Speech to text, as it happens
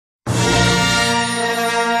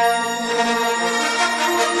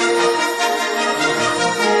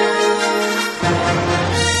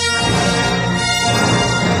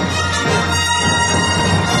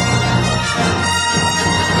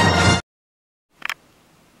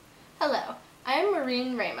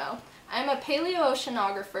Maureen Ramo. I'm a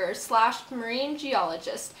paleoceanographer / marine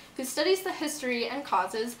geologist who studies the history and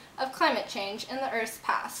causes of climate change in the Earth's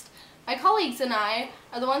past. My colleagues and I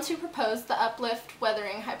are the ones who proposed the Uplift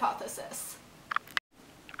weathering hypothesis.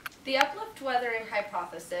 The uplift weathering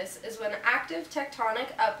hypothesis is when active tectonic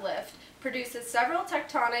uplift produces several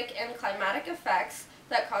tectonic and climatic effects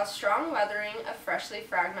that cause strong weathering of freshly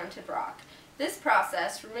fragmented rock. This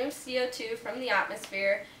process removes CO2 from the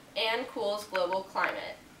atmosphere and cools global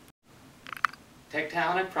climate.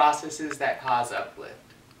 Tectonic processes that cause uplift.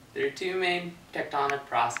 There are two main tectonic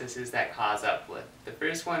processes that cause uplift. The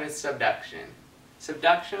first one is subduction.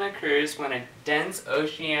 Subduction occurs when a dense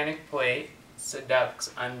oceanic plate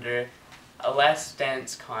subducts under a less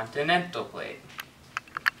dense continental plate.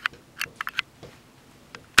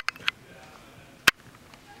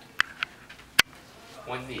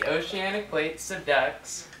 When the oceanic plate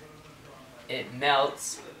subducts, it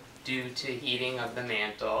melts due to heating of the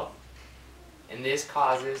mantle, and this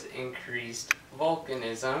causes increased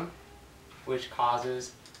volcanism, which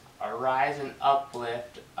causes a rise and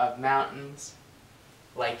uplift of mountains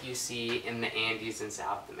like you see in the Andes in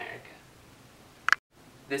South America.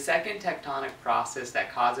 The second tectonic process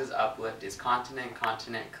that causes uplift is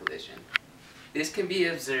continent-continent collision. This can be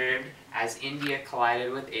observed as India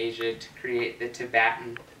collided with Asia to create the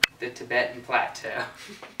Tibetan Plateau.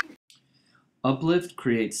 Uplift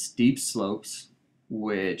creates steep slopes,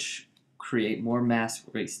 which create more mass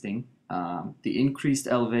wasting. The increased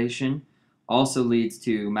elevation also leads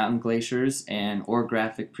to mountain glaciers and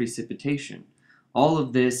orographic precipitation. All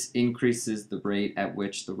of this increases the rate at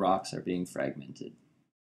which the rocks are being fragmented.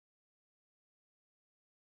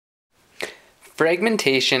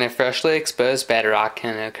 Fragmentation of freshly exposed bedrock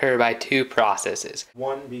can occur by two processes.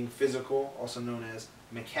 One being physical, also known as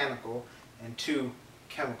mechanical, and two,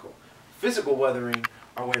 chemical. Physical weathering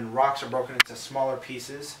are when rocks are broken into smaller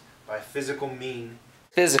pieces by physical means.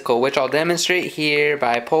 Physical, which I'll demonstrate here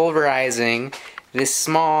by pulverizing this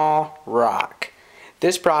small rock.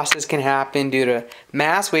 This process can happen due to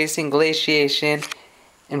mass wasting, glaciation,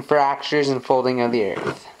 and fractures and folding of the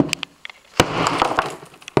earth.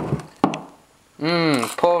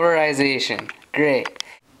 Pulverization. Great.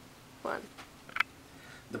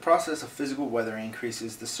 The process of physical weathering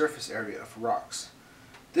increases the surface area of rocks.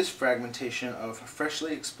 This fragmentation of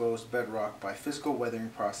freshly exposed bedrock by physical weathering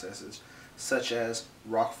processes such as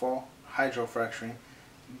rockfall, hydrofracturing,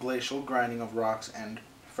 glacial grinding of rocks, and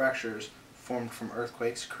fractures formed from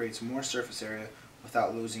earthquakes creates more surface area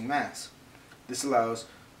without losing mass. This allows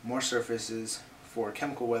more surfaces for a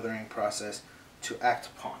chemical weathering process to act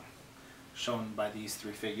upon, shown by these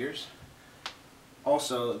three figures.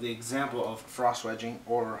 Also, the example of frost wedging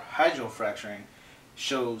or hydrofracturing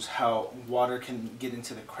shows how water can get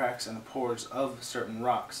into the cracks and the pores of certain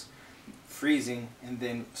rocks, freezing and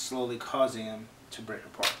then slowly causing them to break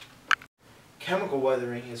apart. Chemical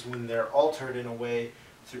weathering is when they're altered in a way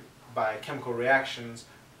by chemical reactions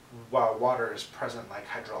while water is present, like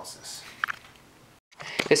hydrolysis.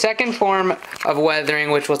 The second form of weathering,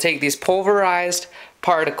 which will take these pulverized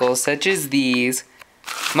particles such as these,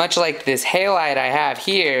 much like this halite I have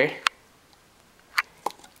here,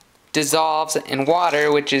 dissolves in water,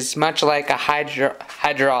 which is much like a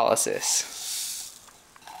hydrolysis.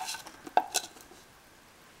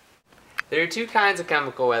 There are two kinds of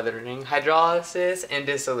chemical weathering, hydrolysis and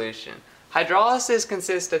dissolution. Hydrolysis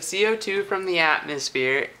consists of CO2 from the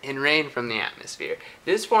atmosphere and rain from the atmosphere.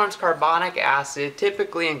 This forms carbonic acid,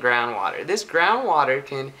 typically in groundwater. This groundwater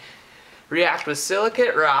can react with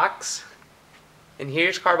silicate rocks, and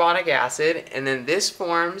here's carbonic acid, and then this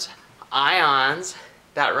forms ions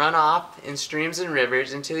that run off in streams and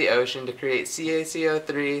rivers into the ocean to create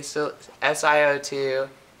CaCO3, SiO2,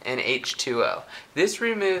 and H2O. This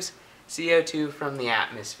removes CO2 from the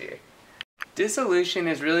atmosphere. Dissolution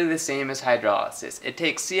is really the same as hydrolysis. It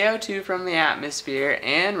takes CO2 from the atmosphere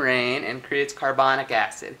and rain and creates carbonic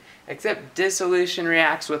acid, except dissolution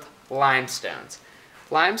reacts with limestones.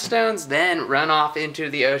 Limestones then run off into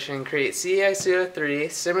the ocean and create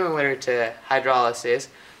CaCO3, similar to hydrolysis,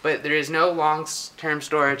 but there is no long-term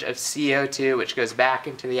storage of CO2, which goes back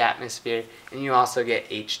into the atmosphere, and you also get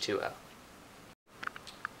H2O.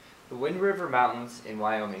 The Wind River Mountains in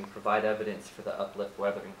Wyoming provide evidence for the uplift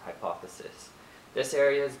weathering hypothesis. This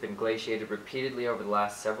area has been glaciated repeatedly over the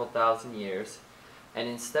last several thousand years, and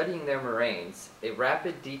in studying their moraines, a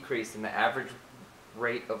rapid decrease in the average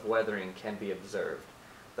rate of weathering can be observed.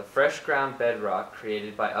 The fresh ground bedrock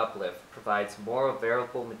created by uplift provides more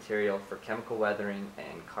available material for chemical weathering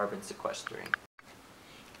and carbon sequestering.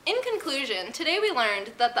 In conclusion, today we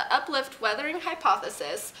learned that the uplift weathering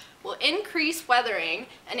hypothesis will increase weathering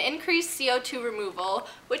and increase CO2 removal,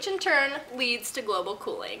 which in turn leads to global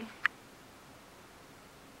cooling.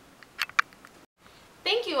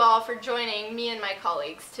 Thank you all for joining me and my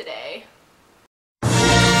colleagues today.